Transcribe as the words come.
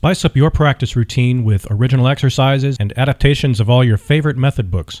Spice up your practice routine with original exercises and adaptations of all your favorite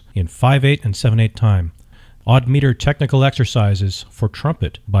method books in 5/8 and 7/8 time. Odd Meter Technical Exercises for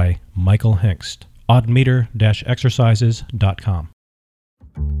Trumpet by Michael Hengst. oddmeter-exercises.com.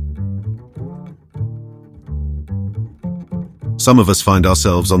 Some of us find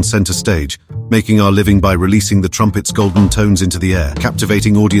ourselves on center stage, making our living by releasing the trumpet's golden tones into the air,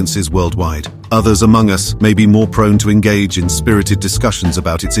 captivating audiences worldwide. Others among us may be more prone to engage in spirited discussions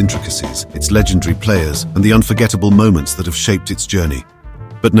about its intricacies, its legendary players, and the unforgettable moments that have shaped its journey.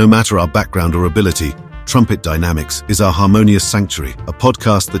 But no matter our background or ability, Trumpet Dynamics is our harmonious sanctuary, a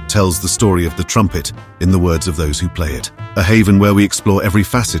podcast that tells the story of the trumpet in the words of those who play it. A haven where we explore every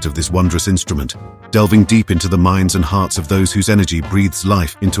facet of this wondrous instrument, delving deep into the minds and hearts of those whose energy breathes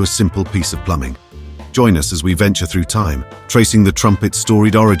life into a simple piece of plumbing. Join us as we venture through time, tracing the trumpet's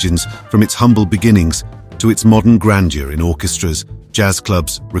storied origins from its humble beginnings to its modern grandeur in orchestras, jazz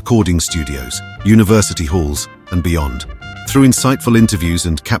clubs, recording studios, university halls, and beyond. Through insightful interviews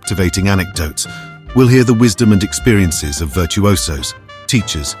and captivating anecdotes, we'll hear the wisdom and experiences of virtuosos,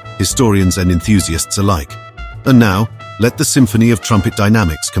 teachers, historians, and enthusiasts alike. And now, let the Symphony of Trumpet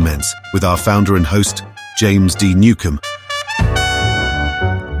Dynamics commence with our founder and host, James D. Newcomb.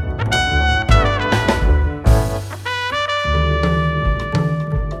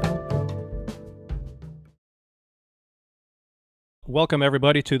 Welcome,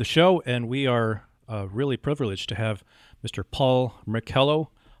 everybody, to the show, and we are really privileged to have Mr. Paul Merkelo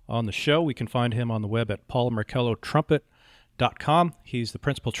on the show. We can find him on the web at paulmerkelotrumpet.com. He's the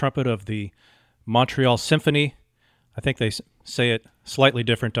principal trumpet of the Montreal Symphony. I think they say it slightly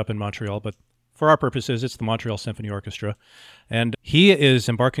different up in Montreal, but for our purposes, it's the Montreal Symphony Orchestra. And he is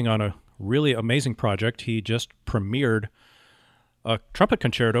embarking on a really amazing project. He just premiered a trumpet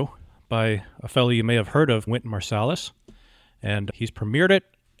concerto by a fellow you may have heard of, Wynton Marsalis. And he's premiered it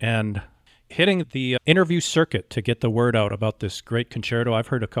and hitting the interview circuit to get the word out about this great concerto. I've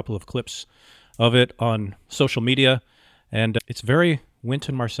heard a couple of clips of it on social media, and it's very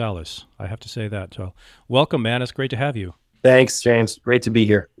Wynton Marsalis, I have to say that. So welcome, man. It's great to have you. Thanks, James. Great to be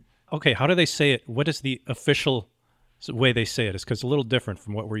here. Okay, how do they say it? What is the official way they say it? It's because it's a little different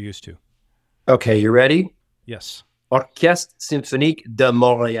from what we're used to. Okay, you ready? Yes. Orchestre Symphonique de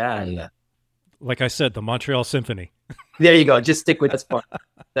Montréal. Like I said, the Montreal Symphony. There you go. Just stick with that's fine.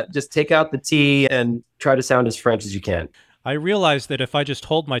 Just take out the T and try to sound as French as you can. I realize that if I just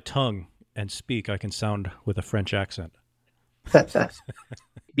hold my tongue and speak, I can sound with a French accent.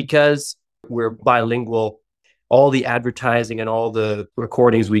 Because we're bilingual, all the advertising and all the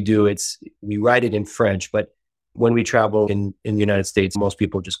recordings we do, we write it in French. But when we travel in the United States, most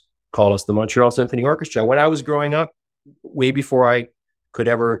people just call us the Montreal Symphony Orchestra. When I was growing up, way before I could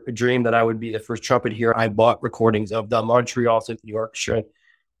ever dream that I would be the first trumpet here, I bought recordings of the Montreal Symphony Orchestra.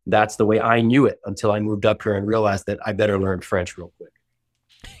 That's the way I knew it until I moved up here and realized that I better learn French real quick.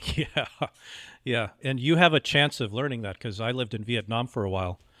 Yeah. And you have a chance of learning that because I lived in Vietnam for a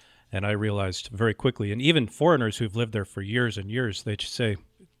while, and I realized very quickly, and even foreigners who've lived there for years and years, they just say,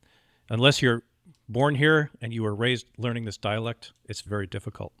 unless you're born here and you were raised learning this dialect, it's very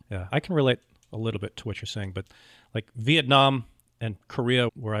difficult. Yeah, I can relate a little bit to what you're saying, but like Vietnam and Korea,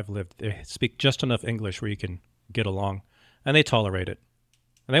 where I've lived, they speak just enough English where you can get along, and they tolerate it.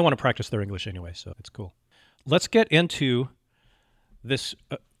 And they want to practice their English anyway, so it's cool. Let's get into this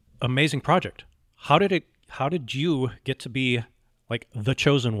amazing project. How did you get to be like the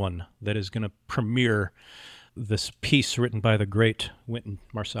chosen one that is going to premiere this piece written by the great Wynton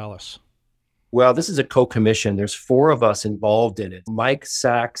Marsalis? Well, this is a co-commission. There's 4 of us involved in it. Mike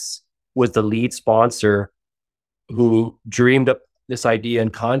Sachs was the lead sponsor who dreamed up this idea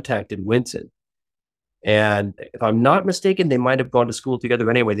and contacted Wynton. And if I'm not mistaken, they might have gone to school together.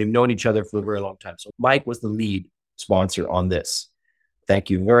 But anyway, they've known each other for a very long time. So Mike was the lead sponsor on this.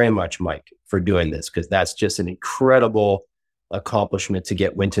 Thank you very much, Mike, for doing this, because that's just an incredible accomplishment to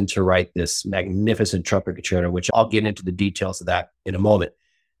get Wynton to write this magnificent trumpet concerto, which I'll get into the details of that in a moment.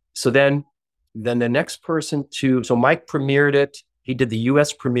 So then the next person so Mike premiered it. He did the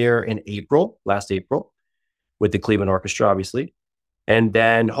U.S. premiere in last April, with the Cleveland Orchestra, obviously. And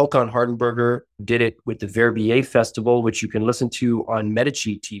then Håkan Hardenberger did it with the Verbier Festival, which you can listen to on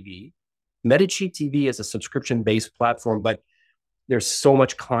Medici TV. Medici TV is a subscription-based platform, but there's so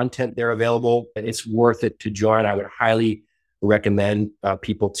much content there available. It's worth it to join. I would highly recommend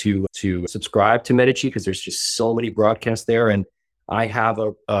people to subscribe to Medici because there's just so many broadcasts there. And I have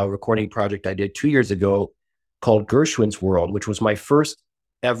a recording project I did 2 years ago called Gershwin's World, which was my first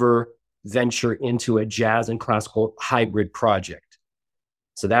ever venture into a jazz and classical hybrid project.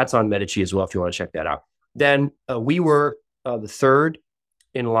 So that's on Medici as well if you want to check that out. Then we were the third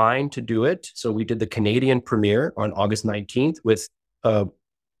in line to do it. So we did the Canadian premiere on August 19th with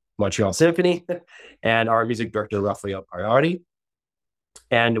Montreal Symphony and our music director, Raphael Pariotti.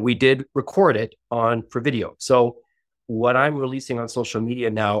 And we did record it for video. So what I'm releasing on social media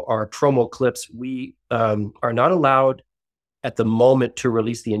now are promo clips. We are not allowed at the moment to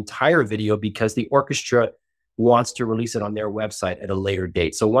release the entire video because the orchestra wants to release it on their website at a later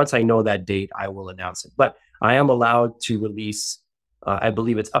date. So once I know that date, I will announce it. But I am allowed to release, I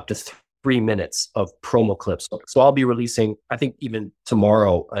believe it's up to 3 minutes of promo clips. So I'll be releasing, I think even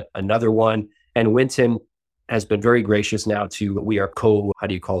tomorrow, another one. And Wynton has been very gracious now we are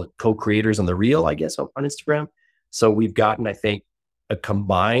co-creators on the reel, I guess, on Instagram. So we've gotten, I think, a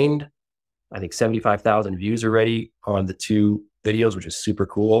combined, 75,000 views already on the 2 videos, which is super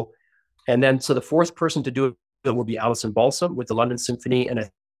cool. And then, so the 4th person to do it will be Alison Balsam with the London Symphony. And I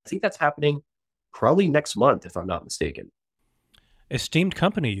think that's happening probably next month, if I'm not mistaken. Esteemed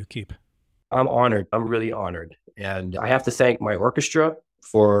company you keep. I'm honored. I'm really honored. And I have to thank my orchestra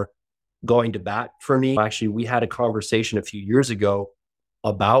for going to bat for me. Actually, we had a conversation a few years ago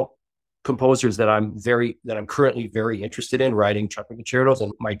about composers that I'm currently very interested in writing trumpet concertos.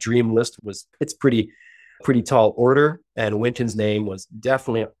 And my dream list it's pretty tall order. And Wynton's name was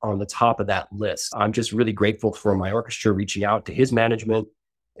definitely on the top of that list. I'm just really grateful for my orchestra reaching out to his management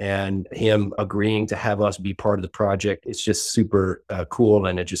and him agreeing to have us be part of the project. It's just super cool.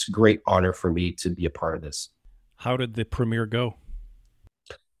 And it's just a great honor for me to be a part of this. How did the premiere go?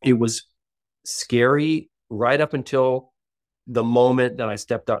 It was scary right up until the moment that I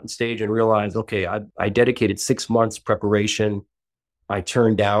stepped out on stage and realized, okay, I dedicated 6 months preparation. I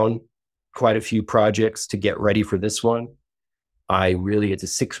turned down quite a few projects to get ready for this one. It's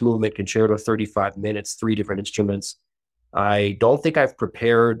a 6-movement concerto, 35 minutes, 3 different instruments. I don't think I've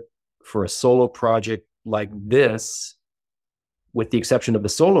prepared for a solo project like this, with the exception of the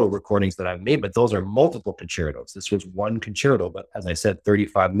solo recordings that I've made, but those are multiple concertos. This was one concerto, but as I said,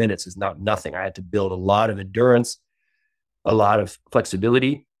 35 minutes is not nothing. I had to build a lot of endurance, a lot of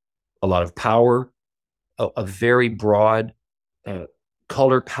flexibility, a lot of power, a very broad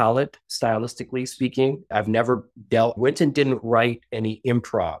color palette, stylistically speaking. Wynton didn't write any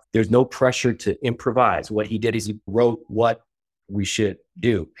improv. There's no pressure to improvise. What he did is he wrote what we should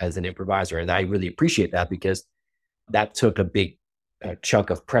do as an improviser. And I really appreciate that, because that took a big chunk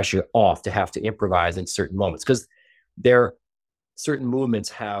of pressure off to have to improvise in certain moments. Because certain movements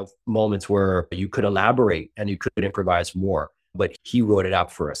have moments where you could elaborate and you could improvise more, but he wrote it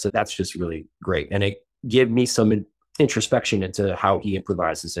out for us. So that's just really great. And it gave me some introspection into how he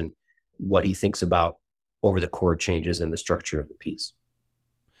improvises and what he thinks about over the chord changes and the structure of the piece.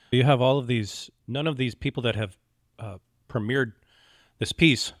 You have all of these, none of these people that have premiered this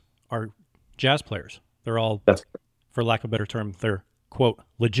piece are jazz players. They're all, for lack of a better term, they're, quote,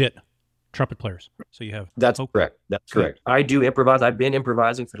 legit trumpet players. So you have... That's correct. That's correct. I do improvise. I've been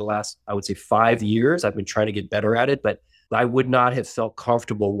improvising for the last, I would say, 5 years. I've been trying to get better at it, but I would not have felt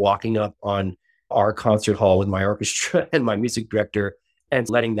comfortable walking up on our concert hall with my orchestra and my music director and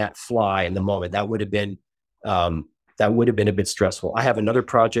letting that fly in the moment. That would have been a bit stressful. I have another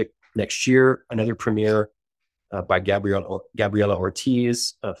project next year, another premiere by Gabriela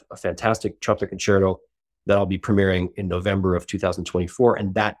Ortiz, a fantastic trumpet concerto that I'll be premiering in November of 2024.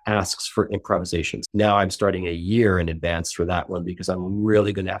 And that asks for improvisations. Now I'm starting a year in advance for that one, because I'm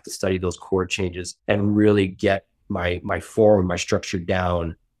really going to have to study those chord changes and really get my form, my structure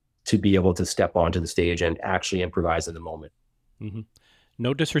down to be able to step onto the stage and actually improvise in the moment. Mm-hmm.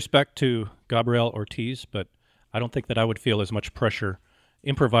 No disrespect to Gabriel Ortiz, but I don't think that I would feel as much pressure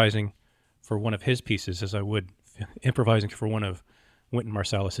improvising for one of his pieces as I would improvising for one of Wynton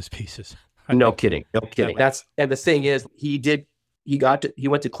Marsalis's pieces. No kidding. And the thing is, he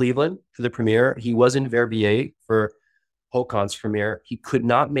went to Cleveland for the premiere. He was in Verbier for Hokon's premiere. He could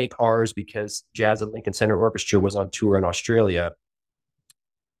not make ours because Jazz at Lincoln Center Orchestra was on tour in Australia.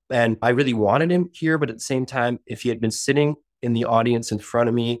 And I really wanted him here, but at the same time, if he had been sitting in the audience in front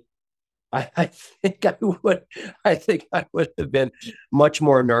of me, I think I would have been much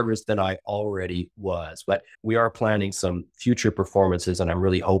more nervous than I already was. But we are planning some future performances, and I'm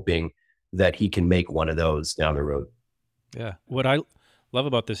really hoping that he can make one of those down the road. Yeah. What I love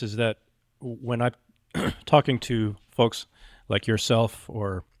about this is that when I'm talking to folks like yourself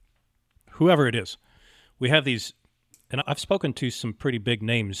or whoever it is, we have these, and I've spoken to some pretty big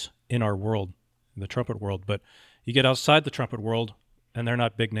names in our world, in the trumpet world, but you get outside the trumpet world and they're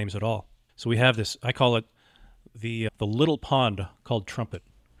not big names at all. So we have this, I call it the little pond called trumpet.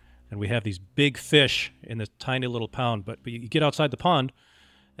 And we have these big fish in this tiny little pond, but you get outside the pond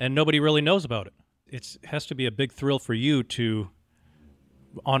and nobody really knows about it. It has to be a big thrill for you to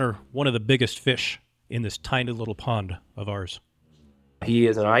honor one of the biggest fish in this tiny little pond of ours. He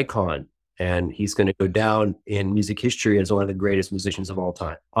is an icon, and he's going to go down in music history as one of the greatest musicians of all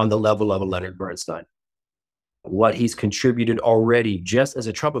time, on the level of a Leonard Bernstein. What he's contributed already just as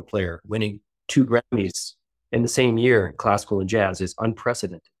a trumpet player, winning 2 Grammys in the same year in classical and jazz, is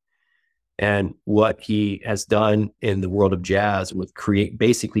unprecedented. And what he has done in the world of jazz with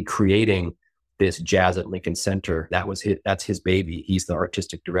basically creating this jazz at Lincoln Center, that's his baby. He's the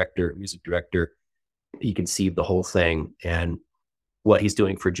artistic director, music director. He conceived the whole thing. And what he's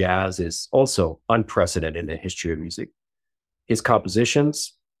doing for jazz is also unprecedented in the history of music. His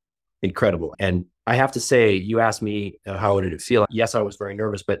compositions, incredible. And I have to say, you asked me how did it feel? Yes, I was very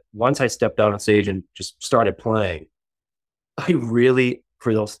nervous, but once I stepped out on stage and just started playing, I really,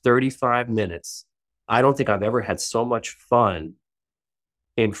 for those 35 minutes, I don't think I've ever had so much fun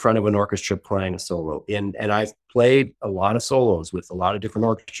in front of an orchestra playing a solo. And I've played a lot of solos with a lot of different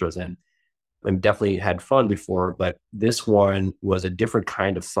orchestras, and I've definitely had fun before, but this one was a different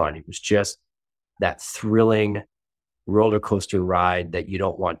kind of fun. It was just that thrilling roller coaster ride that you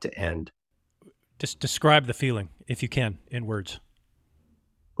don't want to end. Just describe the feeling, if you can, in words.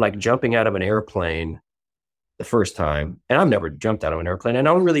 Like jumping out of an airplane the first time, and I've never jumped out of an airplane, and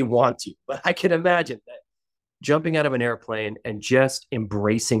I don't really want to, but I can imagine that jumping out of an airplane and just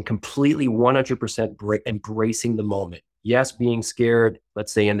embracing completely 100% embracing the moment. Yes, being scared,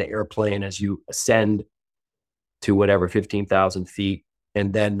 let's say in the airplane as you ascend to whatever, 15,000 feet,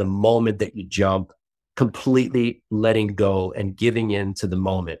 and then the moment that you jump, completely letting go and giving in to the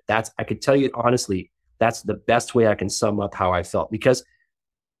moment. I could tell you honestly, that's the best way I can sum up how I felt, because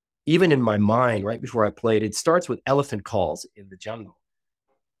even in my mind, right before I played, it starts with elephant calls in the jungle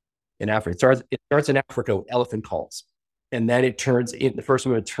in Africa. It starts in Africa with elephant calls. And then the first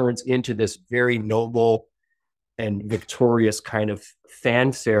movement turns into this very noble and victorious kind of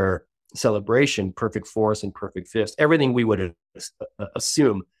fanfare celebration, perfect fourths and perfect fifths, everything we would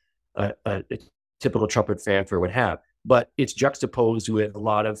assume a typical trumpet fanfare would have. But it's juxtaposed with a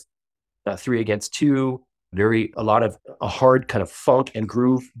lot of 3-against-2, a lot of a hard kind of funk and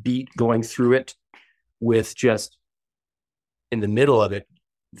groove beat going through it, with just in the middle of it,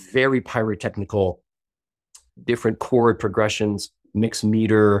 very pyrotechnical, different chord progressions, mixed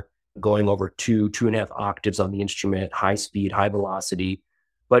meter, going over 2.5 octaves on the instrument, high speed, high velocity.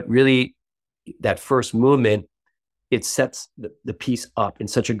 But really, that first movement, it sets the piece up in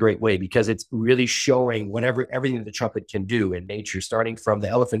such a great way, because it's really showing everything the trumpet can do in nature, starting from the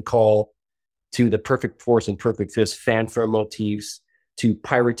elephant call to the perfect fourths and perfect fifths, fanfare motifs, to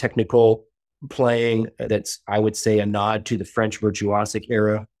pyrotechnical playing. That's, I would say, a nod to the French virtuosic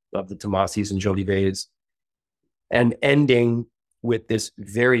era of the Tomasis and Jolivets, and ending with this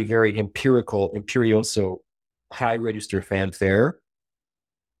very, very imperioso high register fanfare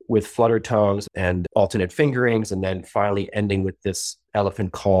with flutter tones and alternate fingerings, and then finally ending with this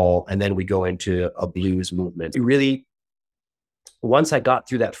elephant call. And then we go into a blues movement. It really, once I got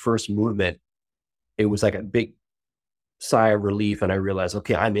through that first movement, it was like a big sigh of relief. And I realized,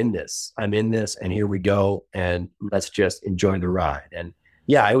 okay, I'm in this, and here we go. And let's just enjoy the ride. And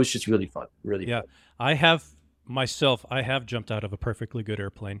yeah, it was just really fun. Really fun. I have jumped out of a perfectly good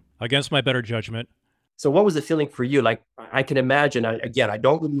airplane against my better judgment. So what was the feeling for you? Like, I can imagine, again, I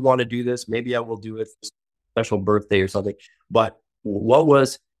don't really want to do this. Maybe I will do it for a special birthday or something. But what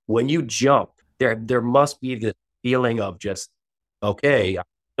was, when you jump, there must be the feeling of just, okay,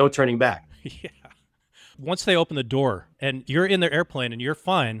 no turning back. Yeah. Once they open the door and you're in their airplane and you're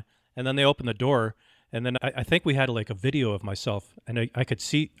fine, and then they open the door, and then I think we had like a video of myself, and I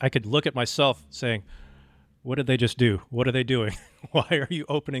could look at myself saying, what did they just do? What are they doing? Why are you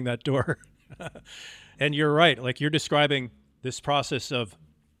opening that door? And you're right. Like, you're describing this process of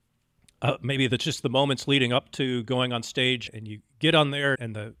maybe just the moments leading up to going on stage, and you get on there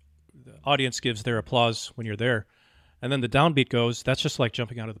and the audience gives their applause when you're there. And then the downbeat goes. That's just like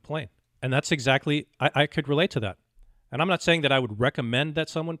jumping out of the plane. And that's exactly, I could relate to that. And I'm not saying that I would recommend that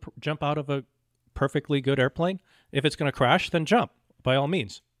someone jump out of a perfectly good airplane. If it's going to crash, then jump, by all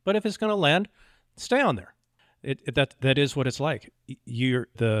means. But if it's going to land, stay on there. That is what it's like.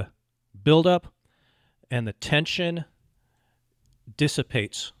 The buildup and the tension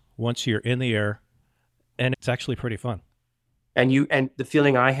dissipates once you're in the air, and it's actually pretty fun. And the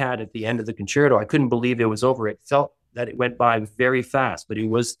feeling I had at the end of the concerto, I couldn't believe it was over. It felt that it went by very fast, but it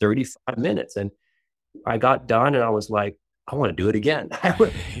was 35 minutes. And I got done and I was like, I want to do it again.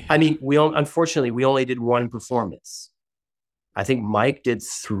 I mean, unfortunately, we only did one performance. I think Mike did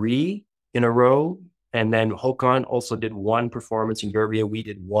 3 in a row. And then Håkan also did 1 performance in Gerbia. We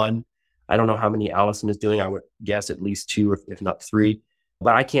did 1. I don't know how many Allison is doing. I would guess at least 2, if not 3.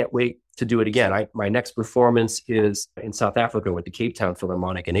 But I can't wait to do it again. My next performance is in South Africa with the Cape Town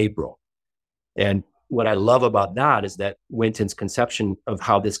Philharmonic in April. And what I love about that is that Wynton's conception of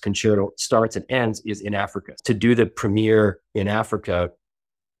how this concerto starts and ends is in Africa. To do the premiere in Africa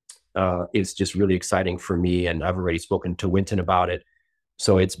is just really exciting for me. And I've already spoken to Wynton about it.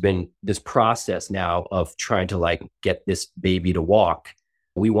 So it's been this process now of trying to like get this baby to walk.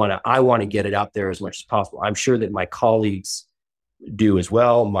 I want to get it out there as much as possible. I'm sure that my colleagues do as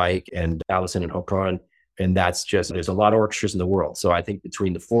well, Mike and Allison and Hokran. And that's just, there's a lot of orchestras in the world. So I think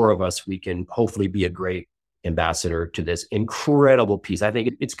between the four of us, we can hopefully be a great ambassador to this incredible piece. I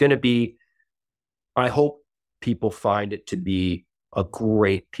think it's going to be, I hope people find it to be a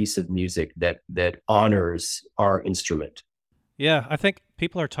great piece of music that honors our instrument. Yeah, I think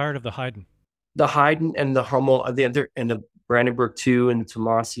people are tired of the Haydn. The Haydn and the Hummel, and the Brandenburg 2 and the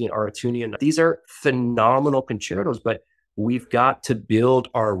Tomasi and Aratunian. These are phenomenal concertos, but we've got to build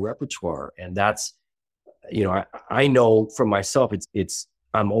our repertoire. And that's, I know for myself,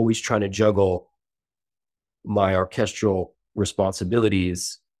 I'm always trying to juggle my orchestral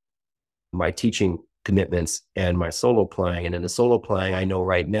responsibilities, my teaching commitments, and my solo playing. And in the solo playing, I know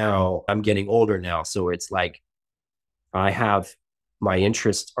right now I'm getting older now. So it's like my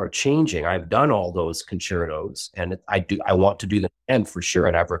interests are changing. I've done all those concertos and I want to do them again for sure.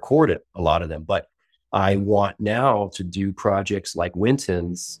 And I've recorded a lot of them, but I want now to do projects like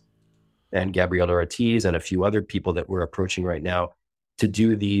Wynton's and Gabriel Ortiz and a few other people that we're approaching right now to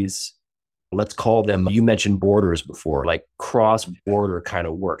do these, let's call them, you mentioned borders before, like cross-border kind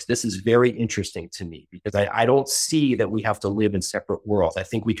of works. This is very interesting to me because I don't see that we have to live in separate worlds. I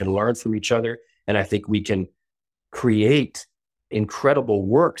think we can learn from each other, and I think we can create incredible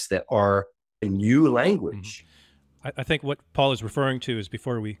works that are a new language. I think what Paul is referring to is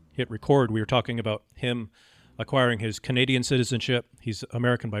before we hit record, we were talking about him acquiring his Canadian citizenship. He's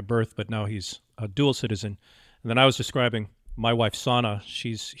American by birth, but now he's a dual citizen. And then I was describing my wife, Sana.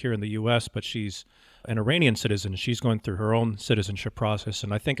 She's here in the U.S., but she's an Iranian citizen. She's going through her own citizenship process.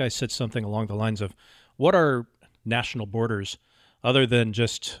 And I think I said something along the lines of, what are national borders other than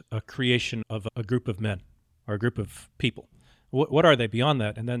just a creation of a group of men or a group of people? What are they beyond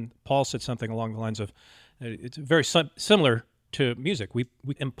that? And then Paul said something along the lines of, it's very similar to music. We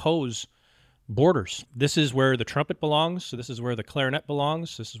impose borders. This is where the trumpet belongs. This is where the clarinet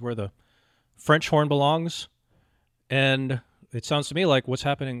belongs. This is where the French horn belongs. And it sounds to me like what's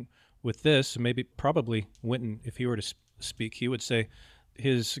happening with this, probably Wynton, if he were to speak, he would say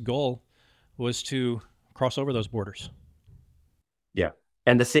his goal was to cross over those borders. Yeah.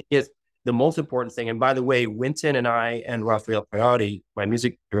 And the thing is, the most important thing, and by the way, Wynton and I and Rafael Perotti, my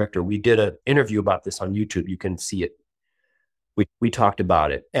music director, we did an interview about this on YouTube. You can see it. We talked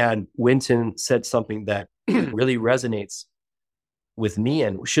about it. And Wynton said something that really resonates with me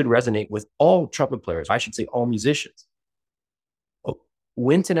and should resonate with all trumpet players. I should say all musicians.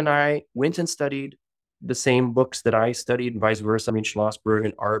 Wynton studied the same books that I studied and vice versa. I mean, Schlossberg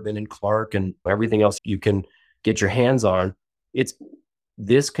and Arbin and Clark and everything else you can get your hands on.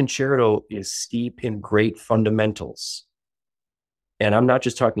 This concerto is steep in great fundamentals. And I'm not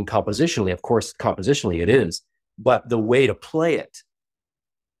just talking compositionally. Of course, compositionally it is, but the way to play it,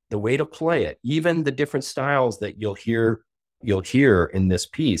 even the different styles that you'll hear in this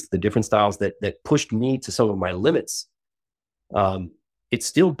piece, the different styles that pushed me to some of my limits, it's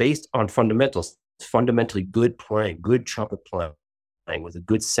still based on fundamentals. It's fundamentally good playing, good trumpet playing with a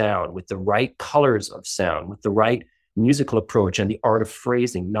good sound, with the right colors of sound, with the right musical approach and the art of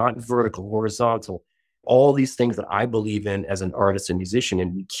phrasing, not vertical, horizontal, all these things that I believe in as an artist and musician.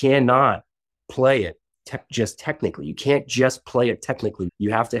 And you cannot play it just technically. You can't just play it technically.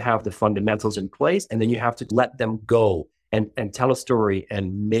 You have to have the fundamentals in place, and then you have to let them go and tell a story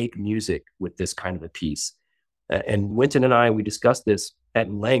and make music with this kind of a piece. And Wynton and I, we discussed this at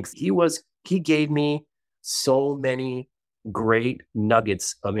length. He gave me so many great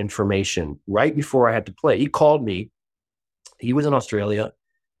nuggets of information right before I had to play. He called me. He was in Australia,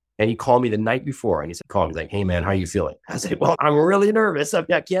 and he called me the night before, and he called me like, "Hey man, how are you feeling?" I said, "Well, I'm really nervous.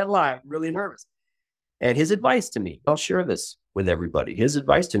 I can't lie. I'm really nervous." And his advice to me, I'll share this with everybody. His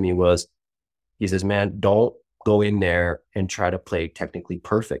advice to me was, he says, "Man, don't go in there and try to play technically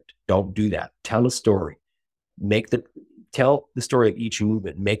perfect. Don't do that. Tell a story. Tell the story of each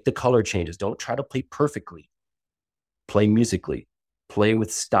movement. Make the color changes. Don't try to play perfectly. Play musically. Play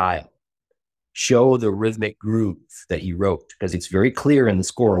with style. Show the rhythmic groove that he wrote, because it's very clear in the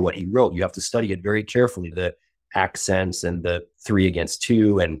score what he wrote. You have to study it very carefully, the accents and the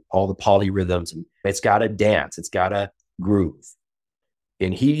 3/2 and all the polyrhythms. And it's got to dance. It's got to groove."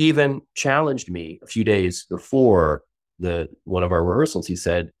 And he even challenged me a few days before one of our rehearsals, he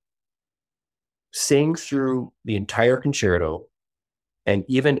said, sing through the entire concerto and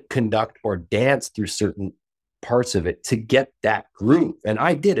even conduct or dance through certain parts of it to get that groove. And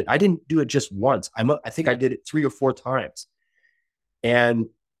I did it. I didn't do it just once. I think I did it 3 or 4 times. And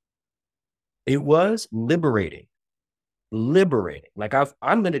it was liberating. Like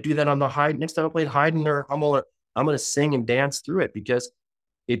I'm going to do that on the Haydn. Next time I play Haydn, or I'm going to sing and dance through it, because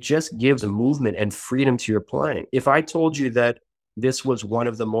it just gives a movement and freedom to your playing. If I told you that this was one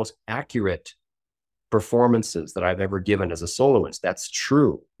of the most accurate performances that I've ever given as a soloist, that's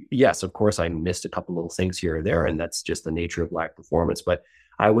true. Yes, of course, I missed a couple little things here or there, and that's just the nature of live performance. But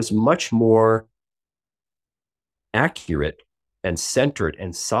I was much more accurate and centered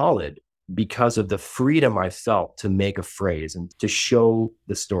and solid because of the freedom I felt to make a phrase and to show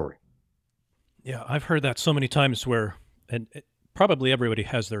the story. Yeah, I've heard that so many times where, and probably everybody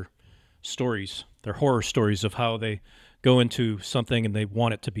has their stories, their horror stories of how they go into something and they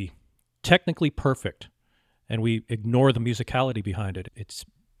want it to be technically perfect, and we ignore the musicality behind it.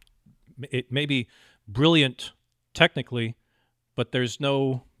 It may be brilliant technically, but there's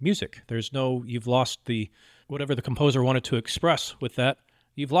no music. You've lost whatever the composer wanted to express with that.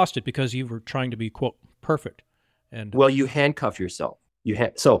 You've lost it because you were trying to be, quote, perfect. And well, you handcuff yourself.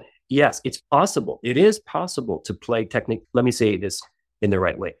 So yes, it's possible. It is possible to play technique. Let me say this in the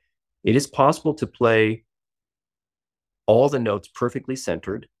right way. It is possible to play all the notes perfectly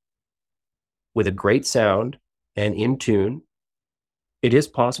centered with a great sound and in tune. It is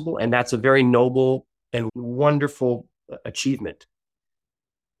possible, and that's a very noble and wonderful achievement.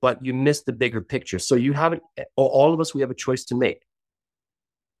 But you miss the bigger picture. So all of us, we have a choice to make.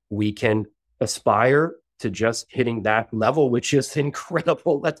 We can aspire to just hitting that level, which is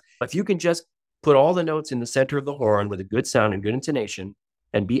incredible. If you can just put all the notes in the center of the horn with a good sound and good intonation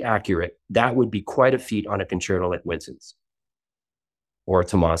and be accurate, that would be quite a feat on a concerto like Wynton's or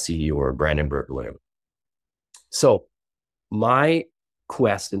Tomasi or Brandenburg or whatever. So my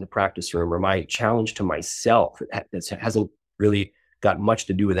quest in the practice room, or my challenge to myself, it hasn't really got much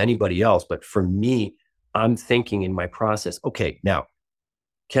to do with anybody else, but for me, I'm thinking in my process, okay, now,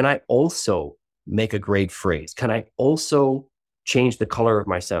 can I also make a great phrase? Can I also change the color of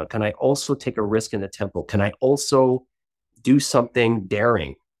my sound? Can I also take a risk in the tempo? Can I also do something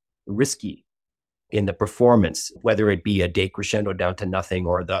daring, risky in the performance, whether it be a decrescendo down to nothing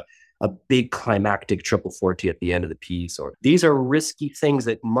or a big climactic triple forte at the end of the piece? Or these are risky things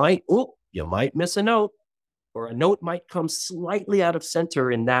that you might miss a note, or a note might come slightly out of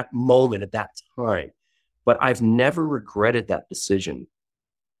center in that moment at that time. But I've never regretted that decision.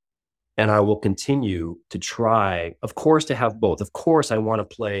 And I will continue to try, of course, to have both. Of course, I want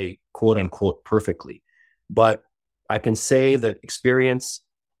to play quote unquote perfectly. But I can say that experience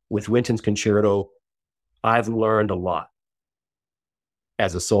with Wynton's Concerto, I've learned a lot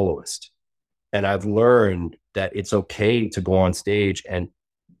as a soloist. And I've learned that it's okay to go on stage and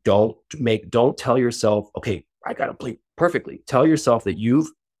don't tell yourself, okay, I got to play perfectly. Tell yourself that you've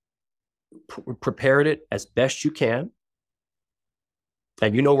prepared it as best you can.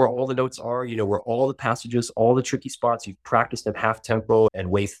 And you know where all the notes are, you know where all the passages, all the tricky spots, you've practiced at half tempo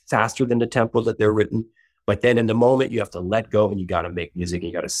and way faster than the tempo that they're written. But then in the moment, you have to let go and you got to make music and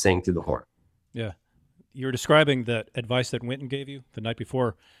you got to sing through the horn. Yeah. You're describing that advice that Wynton gave you the night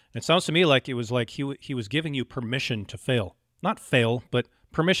before. And it sounds to me like it was like he was giving you permission to fail. Not fail, but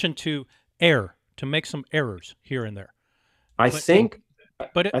permission to err, to make some errors here and there. I think,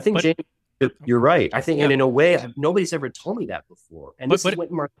 James, you're right. I think, and in a way, nobody's ever told me that before. And this is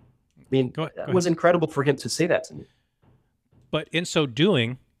Wynton Marsalis. I mean, it was incredible for him to say that to me. But in so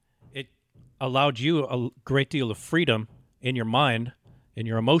doing, it allowed you a great deal of freedom in your mind, in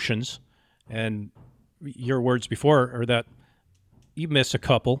your emotions, and your words before are that you miss a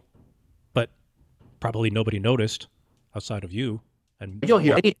couple, but probably nobody noticed outside of you. And you'll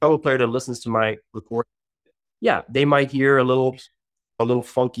hear any cello player that listens to my recording. Yeah, they might hear a little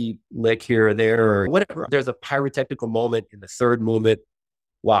funky lick here or there or whatever. There's a pyrotechnical moment in the third movement.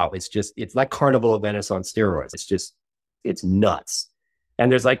 Wow, it's like Carnival of Venice on steroids. It's nuts.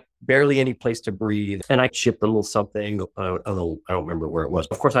 And there's like barely any place to breathe. And I chipped a little something. I don't remember where it was.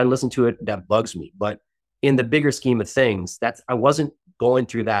 Of course, I listen to it. That bugs me. But in the bigger scheme of things, I wasn't going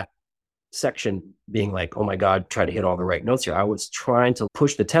through that section being like, oh my God, try to hit all the right notes here. I was trying to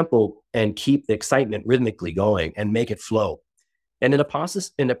push the tempo and keep the excitement rhythmically going and make it flow. And in the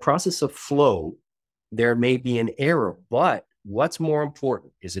process of flow, there may be an error, but what's more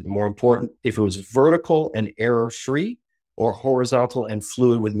important? Is it more important if it was vertical and error-free, or horizontal and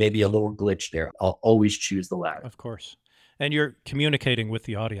fluid with maybe a little glitch there? I'll always choose the latter. Of course. And you're communicating with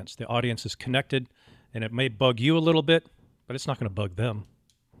the audience. The audience is connected, And it may bug you a little bit, but it's not going to bug them.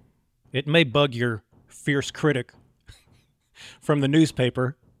 It may bug your fierce critic from the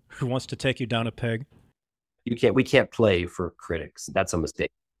newspaper who wants to take you down a peg. We can't play for critics. That's a mistake.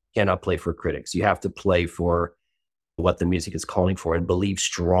 You cannot play for critics. You have to play for what the music is calling for and believe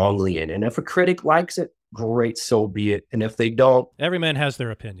strongly in. And if a critic likes it, great, so be it. And if they don't, every man has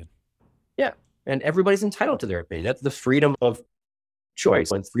their opinion. Yeah. And everybody's entitled to their opinion. That's the freedom of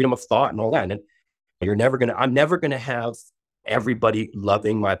choice and freedom of thought and all that. And I'm never going to have everybody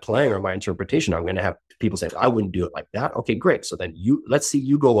loving my playing or my interpretation. I'm going to have people say, I wouldn't do it like that. Okay, great. So then let's see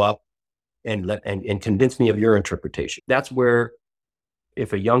you go up and convince me of your interpretation. That's where,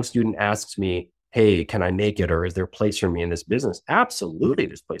 if a young student asks me, hey, can I make it? Or is there a place for me in this business? Absolutely,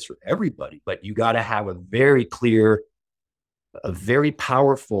 there's a place for everybody. But you got to have a very clear, a very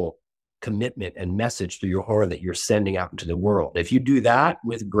powerful commitment and message through your horn that you're sending out into the world. If you do that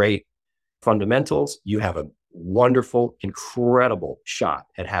with great fundamentals, you have a wonderful, incredible shot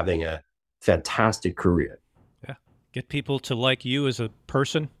at having a fantastic career. Yeah. Get people to like you as a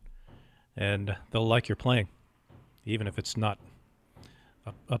person, and they'll like your playing, even if it's not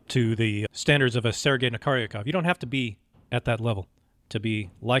up to the standards of a Sergei Nakaryakov. You don't have to be at that level to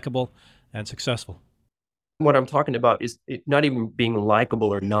be likable and successful. What I'm talking about is not even being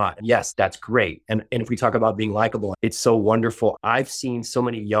likable or not. Yes, that's great. And if we talk about being likable, it's so wonderful. I've seen so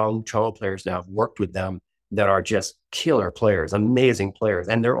many young cello players now, I've worked with them, that are just killer players, amazing players.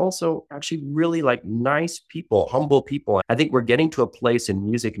 And they're also actually really like nice people, humble people. I think we're getting to a place in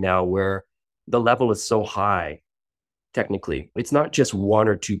music now where the level is so high. Technically, it's not just one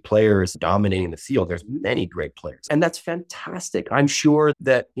or two players dominating the field. There's many great players, and that's fantastic. I'm sure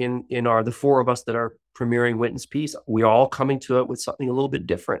that in the four of us that are premiering Wynton's piece, we're all coming to it with something a little bit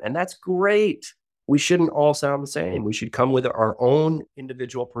different, and that's great. We shouldn't all sound the same. We should come with our own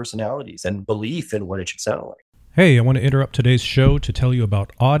individual personalities and belief in what it should sound like. Hey, I want to interrupt today's show to tell you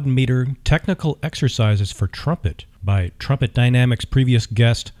about odd meter technical exercises for trumpet by Trumpet Dynamics previous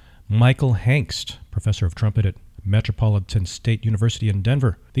guest Michael Hengst, professor of trumpet at Metropolitan State University in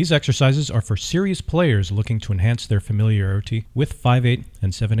Denver. These exercises are for serious players looking to enhance their familiarity with 5/8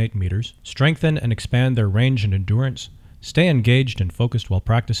 and 7/8 meters, strengthen and expand their range and endurance, stay engaged and focused while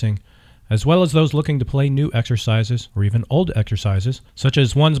practicing, as well as those looking to play new exercises or even old exercises, such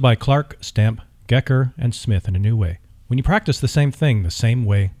as ones by Clark, Stamp, Gecker, and Smith in a new way. When you practice the same thing the same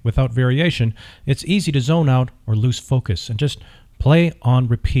way without variation, it's easy to zone out or lose focus and just play on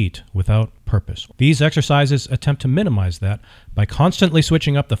repeat without purpose. These exercises attempt to minimize that by constantly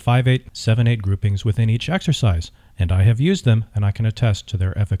switching up the 5/8, 7/8 groupings within each exercise, and I have used them and I can attest to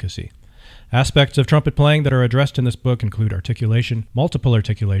their efficacy. Aspects of trumpet playing that are addressed in this book include articulation, multiple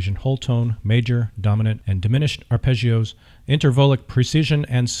articulation, whole tone, major, dominant, and diminished arpeggios, intervolic precision,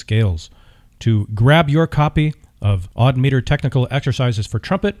 and scales. To grab your copy of Odd Meter Technical Exercises for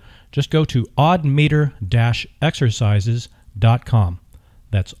Trumpet, just go to oddmeter-exercises.com.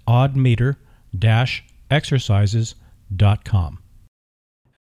 That's oddmeter-exercises.com.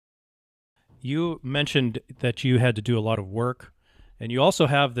 You mentioned that you had to do a lot of work, and you also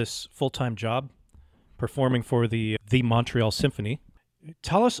have this full-time job performing for the Montreal Symphony.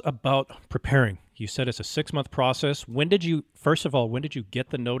 Tell us about preparing. You said it's a 6-month process. First of all, when did you get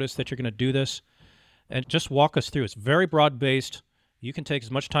the notice that you're going to do this? And just walk us through. It's very broad-based. You can take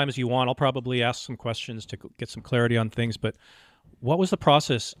as much time as you want. I'll probably ask some questions to get some clarity on things, but what was the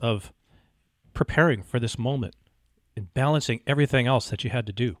process of preparing for this moment and balancing everything else that you had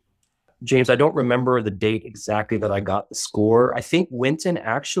to do? James, I don't remember the date exactly that I got the score. I think Wynton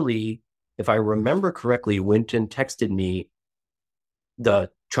actually, if I remember correctly, Wynton texted me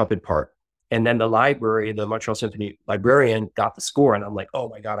the trumpet part. And then the Montreal Symphony librarian got the score. And I'm like, oh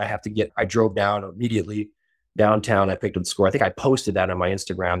my God, I drove down immediately downtown. I picked up the score. I think I posted that on my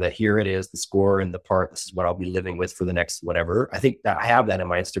Instagram that here it is, the score and the part. This is what I'll be living with for the next whatever. I think that I have that in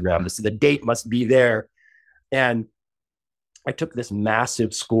my Instagram. The date must be there. And I took this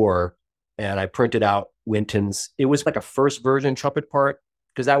massive score and I printed out Wynton's. It was like a first version trumpet part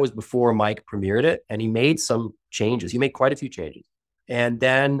because that was before Mike premiered it. And he made some changes. He made quite a few changes. And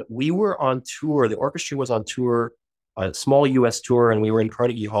then we were on tour. The orchestra was on tour, a small US tour, and we were in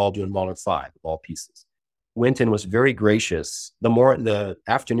Carnegie Hall doing Mahler 5 of all pieces. Wynton was very gracious. The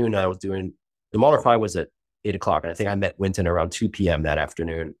afternoon I was doing, the Mahler 5 was at 8 o'clock. And I think I met Wynton around 2 p.m. that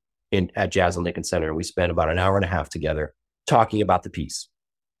afternoon at Jazz and Lincoln Center. We spent about an hour and a half together talking about the piece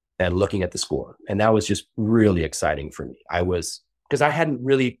and looking at the score. And that was just really exciting for me. Because I hadn't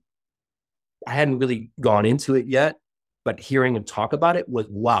really gone into it yet, but hearing him talk about it was,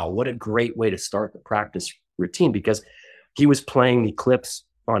 wow, what a great way to start the practice routine, because he was playing the Eclipse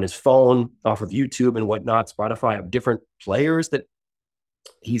on his phone off of YouTube and whatnot, Spotify, of different players that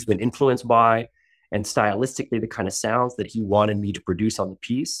he's been influenced by, and stylistically the kind of sounds that he wanted me to produce on the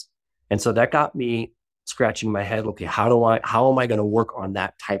piece. And so that got me scratching my head. Okay, how am I going to work on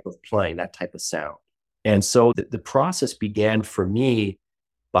that type of playing, that type of sound? And so the process began for me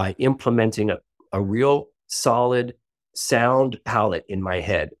by implementing a real solid sound palette in my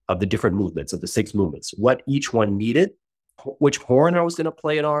head of the different movements, of the 6 movements, what each one needed, which horn I was going to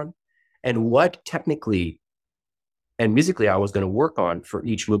play it on, and what technically and musically I was going to work on for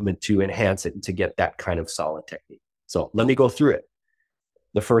each movement to enhance it and to get that kind of solid technique. So let me go through it.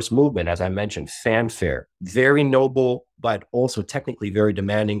 The first movement, as I mentioned, fanfare, very noble, but also technically very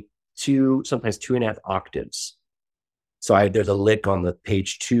demanding, sometimes 2.5 octaves. So there's a lick on the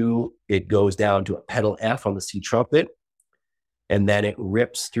page 2. It goes down to a pedal F on the C trumpet. And then it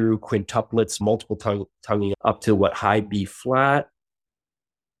rips through quintuplets, multiple tonguing up to high B flat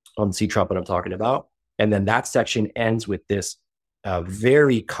on the C trumpet I'm talking about. And then that section ends with this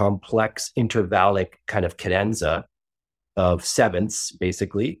very complex intervallic kind of cadenza of sevenths,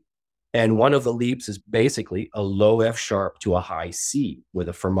 basically. And one of the leaps is basically a low F sharp to a high C with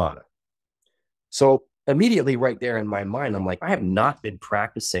a fermata. So immediately right there in my mind, I'm like, I have not been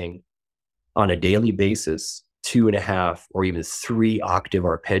practicing on a daily basis 2.5 or even 3 octave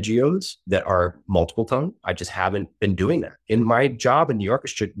arpeggios that are multiple tongue. I just haven't been doing that. In my job in the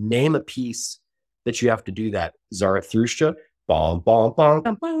orchestra, name a piece that you have to do that. Zarathustra, bom, bom,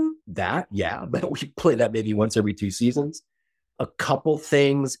 bom, that, yeah, but we play that maybe once every 2 seasons. A couple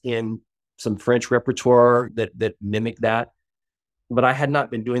things in some French repertoire that mimic that, but I had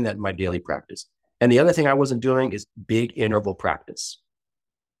not been doing that in my daily practice. And the other thing I wasn't doing is big interval practice,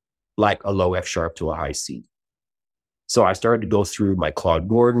 like a low F sharp to a high C. So I started to go through my Claude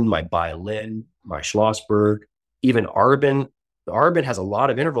Gordon, my Violin, my Schlossberg, even Arbin. The Arbin has a lot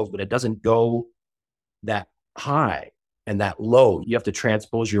of intervals, but it doesn't go that high and that low. You have to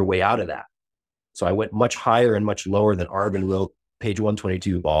transpose your way out of that. So I went much higher and much lower than Arbin wrote, page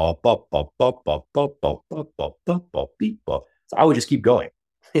 122. So I would just keep going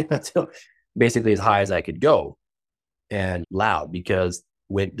until basically as high as I could go, and loud, because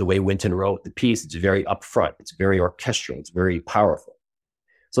the way Wynton wrote the piece, it's very upfront, it's very orchestral, it's very powerful.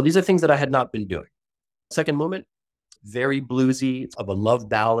 So these are things that I had not been doing. Second movement, very bluesy, of a love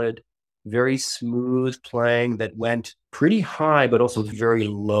ballad, very smooth playing that went pretty high, but also very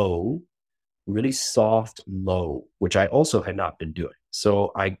low, really soft low, which I also had not been doing.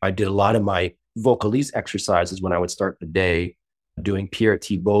 So I did a lot of my vocalise exercises when I would start the day, doing Pierre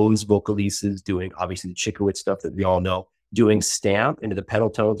Thibault's vocalises, doing obviously the Chickowitz stuff that we all know, doing stamp into the pedal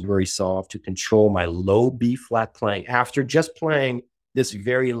tones very soft to control my low B flat playing after just playing this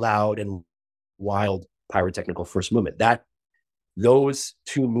very loud and wild pyrotechnical first movement. Those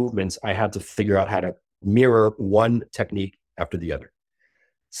 2 movements, I had to figure out how to mirror one technique after the other.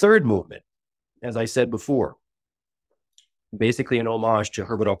 Third movement, as I said before, basically an homage to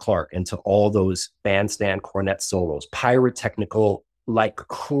Herbert L. Clark and to all those bandstand cornet solos, pyrotechnical like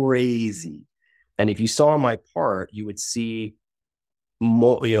crazy. And if you saw my part, you would see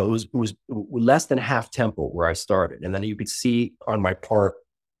more, it was less than half tempo where I started. And then you could see on my part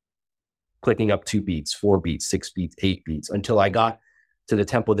clicking up 2 beats, 4 beats, 6 beats, 8 beats, until I got to the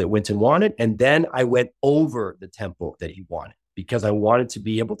tempo that Wynton wanted. And then I went over the tempo that he wanted, because I wanted to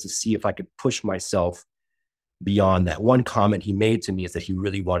be able to see if I could push myself beyond that. One comment he made to me is that he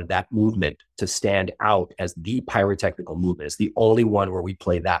really wanted that movement to stand out as the pyrotechnical movement. It's the only one where we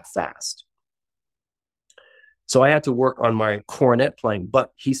play that fast. So I had to work on my cornet playing,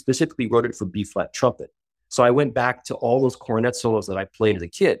 but he specifically wrote it for B flat trumpet. So I went back to all those cornet solos that I played as a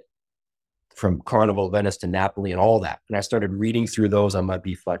kid, from Carnival of Venice to Napoli and all that. And I started reading through those on my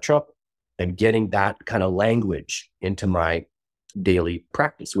B flat trumpet and getting that kind of language into my daily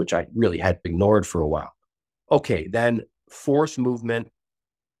practice, which I really had ignored for a while. Okay, then 4th movement,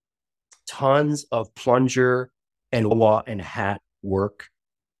 tons of plunger and wah and hat work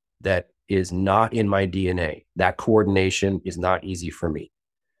that is not in my DNA. That coordination is not easy for me.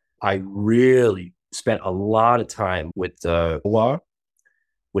 I really spent a lot of time with the wah,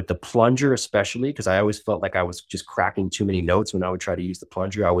 with the plunger especially, because I always felt like I was just cracking too many notes when I would try to use the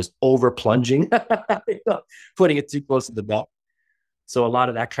plunger. I was over plunging, putting it too close to the belt. So a lot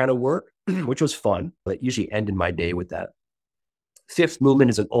of that kind of work, which was fun, but usually ended my day with that. 5th movement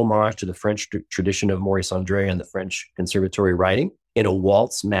is an homage to the French tradition of Maurice André and the French conservatory writing in a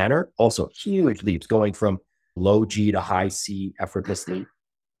waltz manner. Also huge leaps going from low G to high C effortlessly.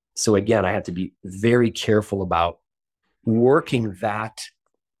 So again, I had to be very careful about working that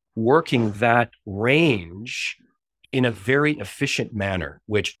range in a very efficient manner,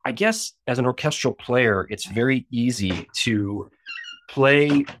 which I guess as an orchestral player, it's very easy to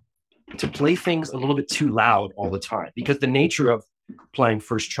play things a little bit too loud all the time, because the nature of playing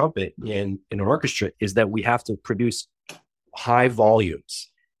first trumpet in an orchestra is that we have to produce high volumes.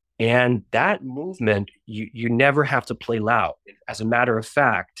 And that movement, you never have to play loud. As a matter of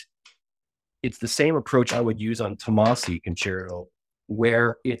fact, it's the same approach I would use on Tomasi Concerto,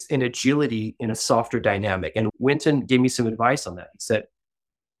 where it's an agility in a softer dynamic. And Wynton gave me some advice on that. He said,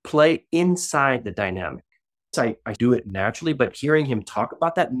 play inside the dynamic. I do it naturally, but hearing him talk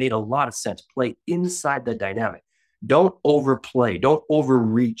about that made a lot of sense. Play inside the dynamic. Don't overplay. Don't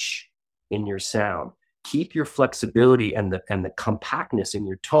overreach in your sound. Keep your flexibility and the compactness in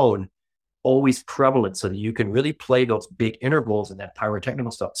your tone always prevalent, so that you can really play those big intervals and that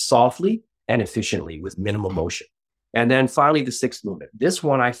pyrotechnical stuff softly and efficiently with minimal motion. And then finally, the sixth movement. This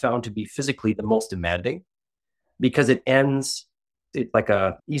one I found to be physically the most demanding, because it ends like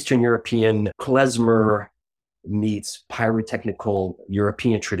a Eastern European klezmer meets pyrotechnical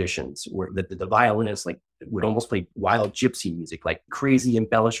European traditions, where the violinist would almost play wild gypsy music, like crazy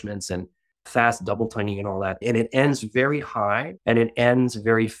embellishments and fast double tonguing and all that. And it ends very high and it ends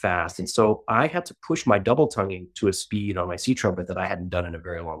very fast. And so I had to push my double tonguing to a speed on my C trumpet that I hadn't done in a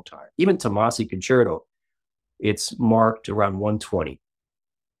very long time. Even Tomasi Concerto, it's marked around 120,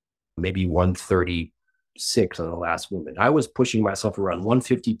 maybe 136 on the last movement. I was pushing myself around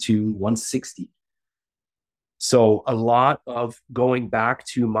 152, 160. So a lot of going back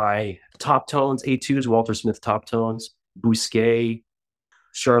to my top tones, A2s, Walter Smith top tones, Bousquet,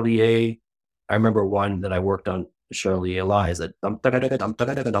 Charlier. I remember one that I worked on, Charlier lies, that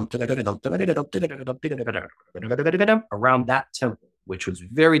around that tempo, which was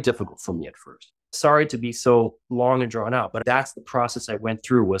very difficult for me at first. Sorry to be so long and drawn out, but that's the process I went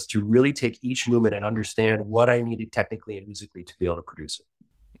through, was to really take each movement and understand what I needed technically and musically to be able to produce it.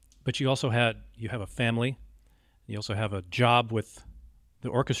 But you have a family. You also have a job with the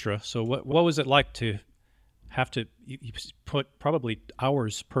orchestra. So what was it like to have to you put probably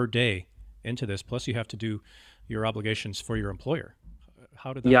hours per day into this? Plus you have to do your obligations for your employer.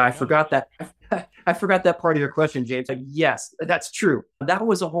 How did that? Yeah, I forgot that. I forgot that part of your question, James. Yes, that's true. That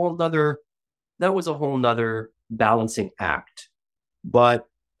was a whole nother balancing act. But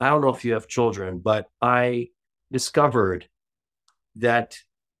I don't know if you have children, but I discovered that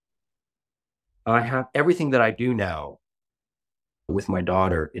I have everything that I do now with my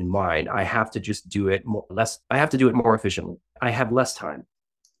daughter in mind. I have to just do it I have to do it more efficiently. I have less time.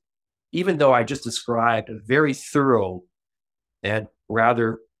 Even though I just described a very thorough and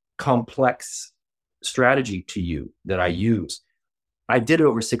rather complex strategy to you that I use, I did it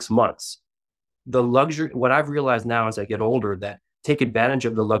over 6 months. What I've realized now as I get older, that take advantage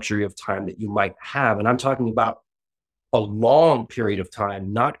of the luxury of time that you might have. And I'm talking about a long period of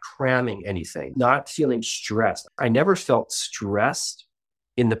time, not cramming anything, not feeling stressed. I never felt stressed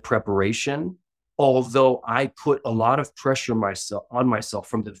in the preparation, although I put a lot of pressure on myself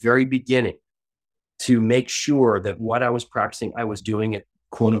from the very beginning to make sure that what I was practicing, I was doing it,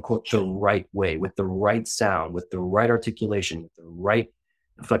 quote unquote, the right way, with the right sound, with the right articulation, with the right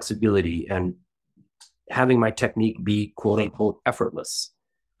flexibility, and having my technique be, quote unquote, effortless.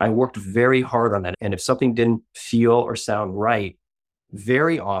 I worked very hard on that. And if something didn't feel or sound right,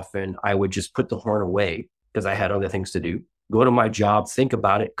 very often I would just put the horn away because I had other things to do, go to my job, think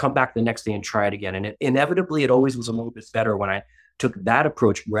about it, come back the next day and try it again. And inevitably, it always was a little bit better when I took that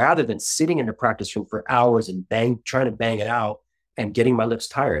approach, rather than sitting in the practice room for hours and trying to bang it out and getting my lips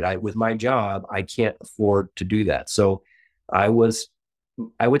tired. With my job, I can't afford to do that. So I would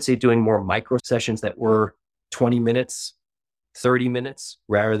say, doing more micro sessions that were 20 minutes, 30 minutes,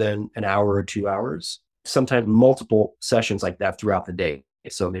 rather than an hour or 2 hours. Sometimes multiple sessions like that throughout the day.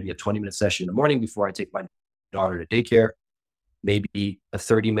 So maybe a 20-minute session in the morning before I take my daughter to daycare, maybe a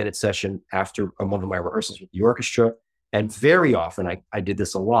 30-minute session after one of my rehearsals with the orchestra. And very often, I did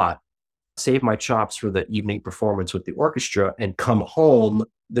this a lot, save my chops for the evening performance with the orchestra and come home.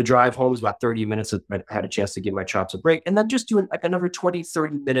 The drive home is about 30 minutes. I had a chance to give my chops a break, and then just doing like another 20,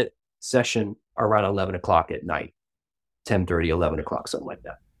 30-minute session around 11 o'clock at night, 10:30, 11 o'clock, something like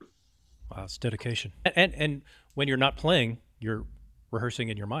that. Wow, it's dedication. And when you're not playing, you're rehearsing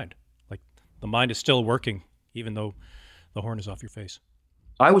in your mind. Like the mind is still working, even though the horn is off your face.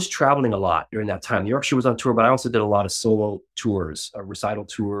 I was traveling a lot during that time. The orchestra was on tour, but I also did a lot of solo tours, recital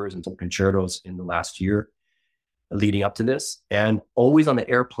tours, and some concertos in the last year leading up to this. And always on the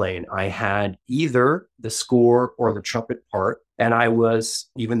airplane, I had either the score or the trumpet part. And I was,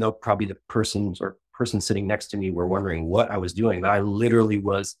 even though probably the person sitting next to me were wondering what I was doing, but I literally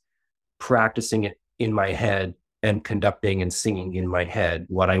was practicing it in my head and conducting and singing in my head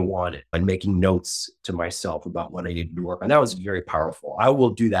what I wanted and making notes to myself about what I needed to work on. That was very powerful. I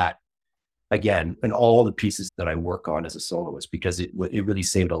will do that again in all the pieces that I work on as a soloist because it really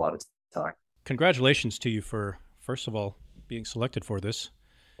saved a lot of time. Congratulations to you for, first of all, being selected for this.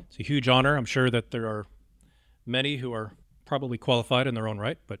 It's a huge honor. I'm sure that there are many who are probably qualified in their own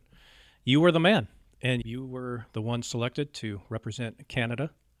right, but you were the man, and you were the one selected to represent Canada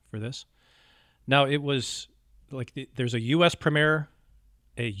for this. Now, it was like there's a U.S. premiere,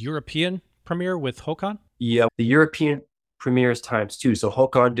 a European premiere with Håkan? Yeah, the European premieres times two. So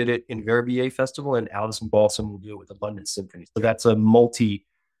Håkan did it in Verbier Festival, and Alison Balsam will do it with the London Symphony. So that's a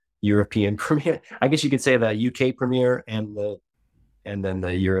multi-European premiere. I guess you could say the UK premiere and then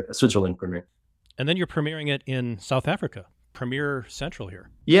the Switzerland premiere. And then you're premiering it in South Africa, Premiere Central here.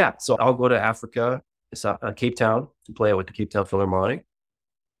 Yeah, so I'll go to Africa, Cape Town, to play with the Cape Town Philharmonic.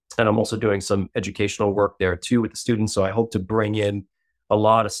 And I'm also doing some educational work there too with the students. So I hope to bring in a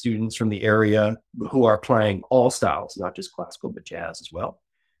lot of students from the area who are playing all styles, not just classical, but jazz as well.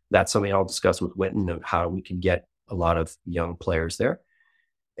 That's something I'll discuss with Wynton of how we can get a lot of young players there.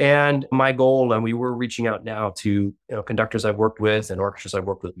 And my goal, and we were reaching out now to conductors I've worked with and orchestras I've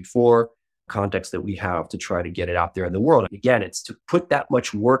worked with before, context that we have to try to get it out there in the world. Again, it's to put that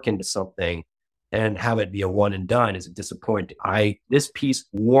much work into something and have it be a one and done is disappointing. This piece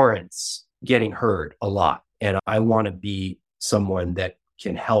warrants getting heard a lot. And I want to be someone that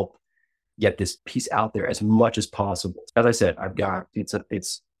can help get this piece out there as much as possible. As I said,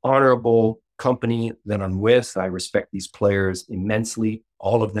 it's honorable company that I'm with. I respect these players immensely,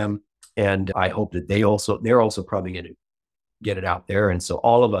 all of them. And I hope that they're also probably going to get it out there. And so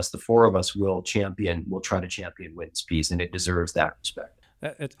all of us, the four of us will try to champion Wynton's piece, and it deserves that respect.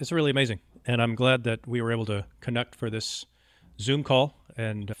 It's really amazing. And I'm glad that we were able to connect for this Zoom call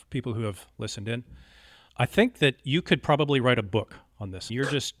and for people who have listened in. I think that you could probably write a book on this.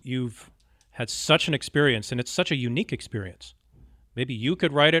 You've had such an experience, and it's such a unique experience. Maybe you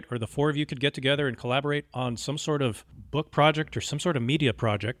could write it, or the four of you could get together and collaborate on some sort of book project or some sort of media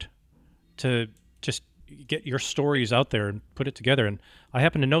project to just get your stories out there and put it together. And I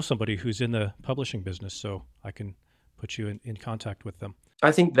happen to know somebody who's in the publishing business, so I can put you in contact with them.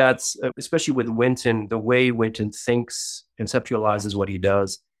 I think that's, especially with Wynton, the way Wynton thinks, conceptualizes what he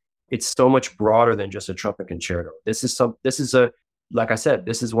does, it's so much broader than just a trumpet concerto. Like I said,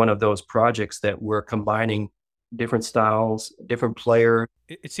 this is one of those projects that we're combining different styles, different player.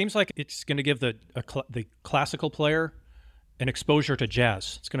 It seems like it's going to give the classical player an exposure to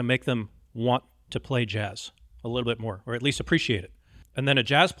jazz. It's going to make them want to play jazz a little bit more, or at least appreciate it. And then a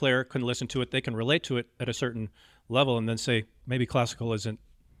jazz player can listen to it, they can relate to it at a certain level, and then say, maybe classical isn't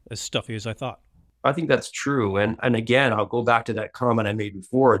as stuffy as I thought. I think that's true. And again, I'll go back to that comment I made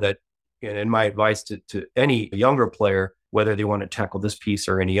before that, and my advice to any younger player, whether they want to tackle this piece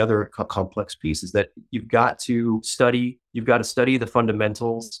or any other complex piece, is that you've got to study the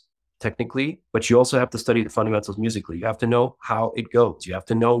fundamentals technically, but you also have to study the fundamentals musically. You have to know how it goes. You have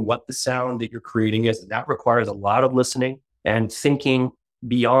to know what the sound that you're creating is. And that requires a lot of listening and thinking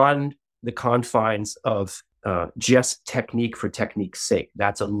beyond the confines of just technique for technique's sake.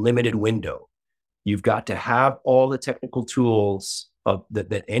 That's a limited window. You've got to have all the technical tools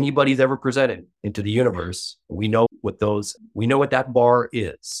that anybody's ever presented into the universe. We know what that bar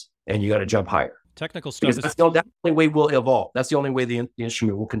is, and you got to jump higher. Technical stuff that's the only way we'll evolve. That's the only way the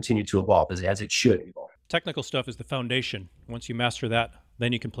instrument will continue to evolve, as it should evolve. Technical stuff is the foundation. Once you master that,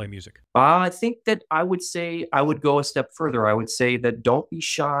 then you can play music. I think that I would go a step further. I would say that don't be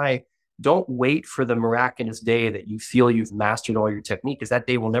shy. Don't wait for the miraculous day that you feel you've mastered all your technique, because that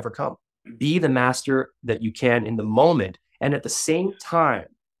day will never come. Be the master that you can in the moment. And at the same time,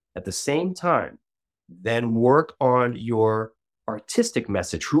 then work on your artistic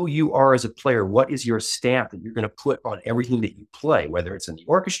message, who you are as a player. What is your stamp that you're going to put on everything that you play, whether it's in the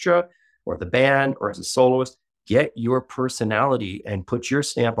orchestra or the band or as a soloist? Get your personality and put your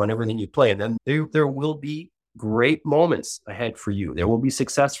stamp on everything you play. And then there will be great moments ahead for you. There will be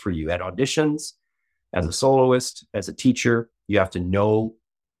success for you at auditions, as a soloist, as a teacher. You have to know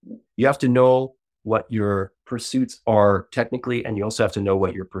what your pursuits are technically, and you also have to know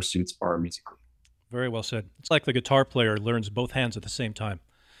what your pursuits are musically. Very well said. It's like the guitar player learns both hands at the same time.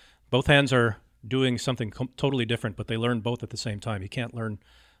 Both hands are doing something totally different, but they learn both at the same time. You can't learn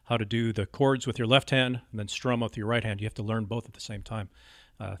how to do the chords with your left hand and then strum with your right hand. You have to learn both at the same time.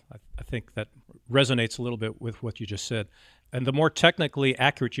 I think that resonates a little bit with what you just said. And the more technically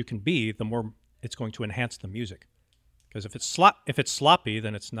accurate you can be, the more it's going to enhance the music. Because if it's sloppy,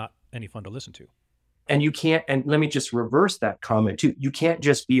 then it's not any fun to listen to. And you can't, and let me just reverse that comment too. You can't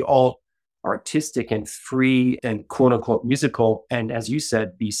just be all artistic and free and quote unquote musical. And as you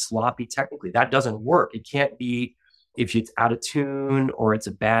said, be sloppy technically. That doesn't work. It can't be if it's out of tune or it's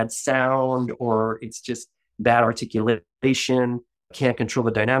a bad sound or it's just bad articulation, can't control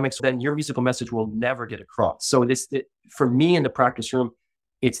the dynamics, then your musical message will never get across. So for me in the practice room,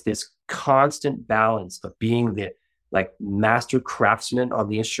 it's this constant balance of being the like master craftsman on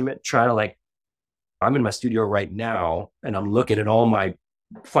the instrument, trying to like, I'm in my studio right now and I'm looking at all my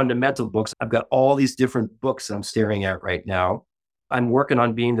fundamental books. I've got all these different books I'm staring at right now. I'm working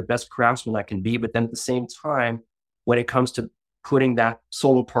on being the best craftsman I can be. But then at the same time, when it comes to putting that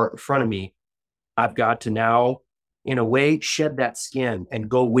solo part in front of me, I've got to now, in a way, shed that skin and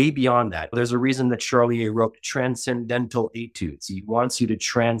go way beyond that. There's a reason that Charlier wrote transcendental etudes. He wants you to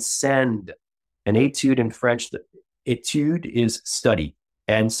transcend. An etude in French, the etude is study.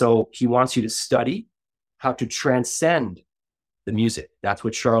 And so he wants you to study how to transcend the music. That's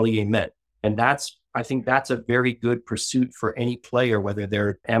what Charlier meant. And I think that's a very good pursuit for any player, whether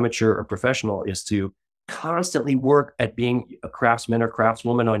they're amateur or professional, is to constantly work at being a craftsman or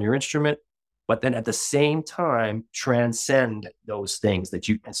craftswoman on your instrument, but then at the same time, transcend those things so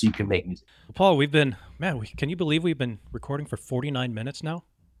you can make music. Paul, can you believe we've been recording for 49 minutes now?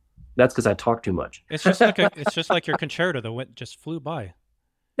 That's because I talk too much. It's just like your concerto that just flew by.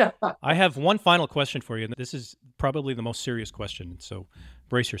 I have one final question for you, and this is probably the most serious question, so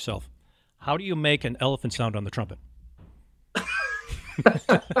brace yourself. How do you make an elephant sound on the trumpet?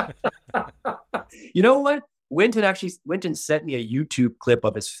 You know what? Wynton sent me a YouTube clip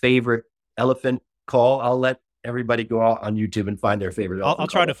of his favorite elephant call. I'll let everybody go out on YouTube and find their favorite elephant I'll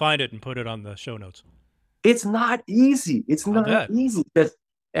try to find it and put it on the show notes. It's not easy. It's not easy.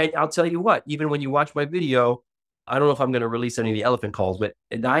 And I'll tell you what, even when you watch my video, I don't know if I'm going to release any of the elephant calls, but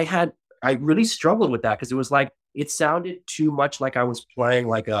I really struggled with that because it was like, it sounded too much like I was playing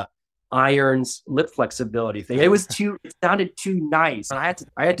like a irons lip flexibility thing. It sounded too nice. And I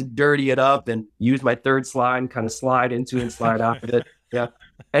had to dirty it up and use my third slide and kind of slide into and slide out of it. Yeah.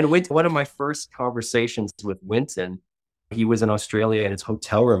 And one of my first conversations with Wynton, he was in Australia in his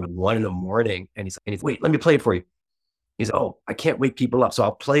hotel room at 1 a.m. and he's wait, let me play it for you. He's, oh, I can't wake people up. So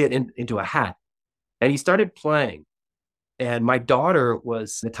I'll play it into a hat. And he started playing. And my daughter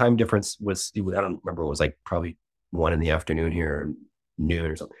the time difference was, I don't remember, it was like probably 1 p.m. here, noon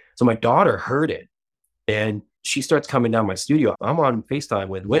or something. So my daughter heard it and she starts coming down my studio. I'm on FaceTime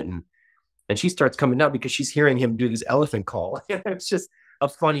with Wynton and she starts coming down because she's hearing him do this elephant call. It's just a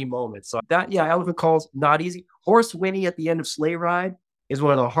funny moment. So elephant calls, not easy. Horse whinny at the end of Sleigh Ride is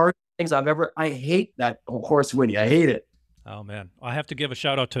one of the hardest things I hate that horse whinny. I hate it. Oh man. I have to give a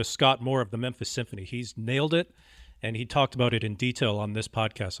shout out to Scott Moore of the Memphis Symphony. He's nailed it. And he talked about it in detail on this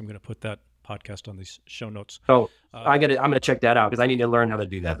podcast. I'm going to put that podcast on these show notes. Oh, I'm going to check that out because I need to learn how to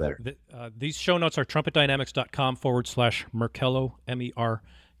do that better. These show notes are trumpetdynamics.com/Merkelo,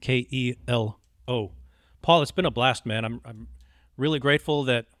 Merkelo. Paul, it's been a blast, man. I'm really grateful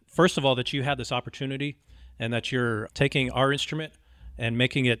that, first of all, that you had this opportunity and that you're taking our instrument and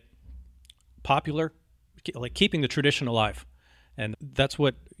making it popular, like keeping the tradition alive. And that's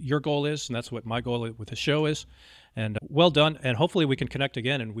what your goal is, and that's what my goal with the show is. And well done. And hopefully we can connect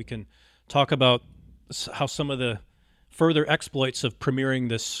again and we can talk about how some of the further exploits of premiering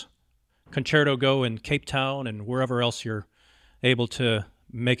this concerto go in Cape Town and wherever else you're able to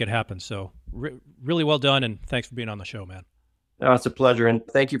make it happen. So really well done, and thanks for being on the show, man. Oh, it's a pleasure. And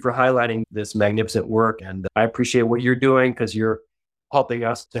thank you for highlighting this magnificent work. And I appreciate what you're doing because you're helping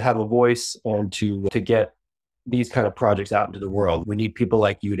us to have a voice and to get these kind of projects out into the world. We need people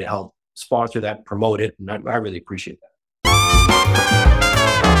like you to help sponsor that and promote it. And I really appreciate that.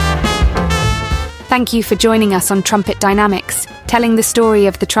 Thank you for joining us on Trumpet Dynamics, telling the story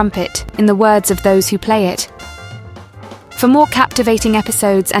of the trumpet in the words of those who play it. For more captivating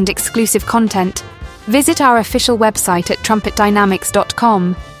episodes and exclusive content, visit our official website at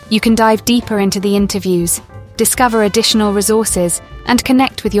trumpetdynamics.com. You can dive deeper into the interviews, discover additional resources, and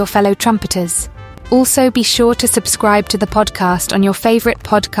connect with your fellow trumpeters. Also, be sure to subscribe to the podcast on your favorite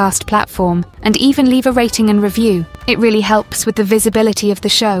podcast platform and even leave a rating and review. It really helps with the visibility of the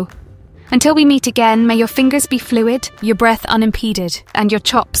show. Until we meet again, may your fingers be fluid, your breath unimpeded, and your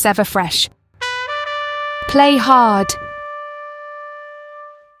chops ever fresh. Play hard.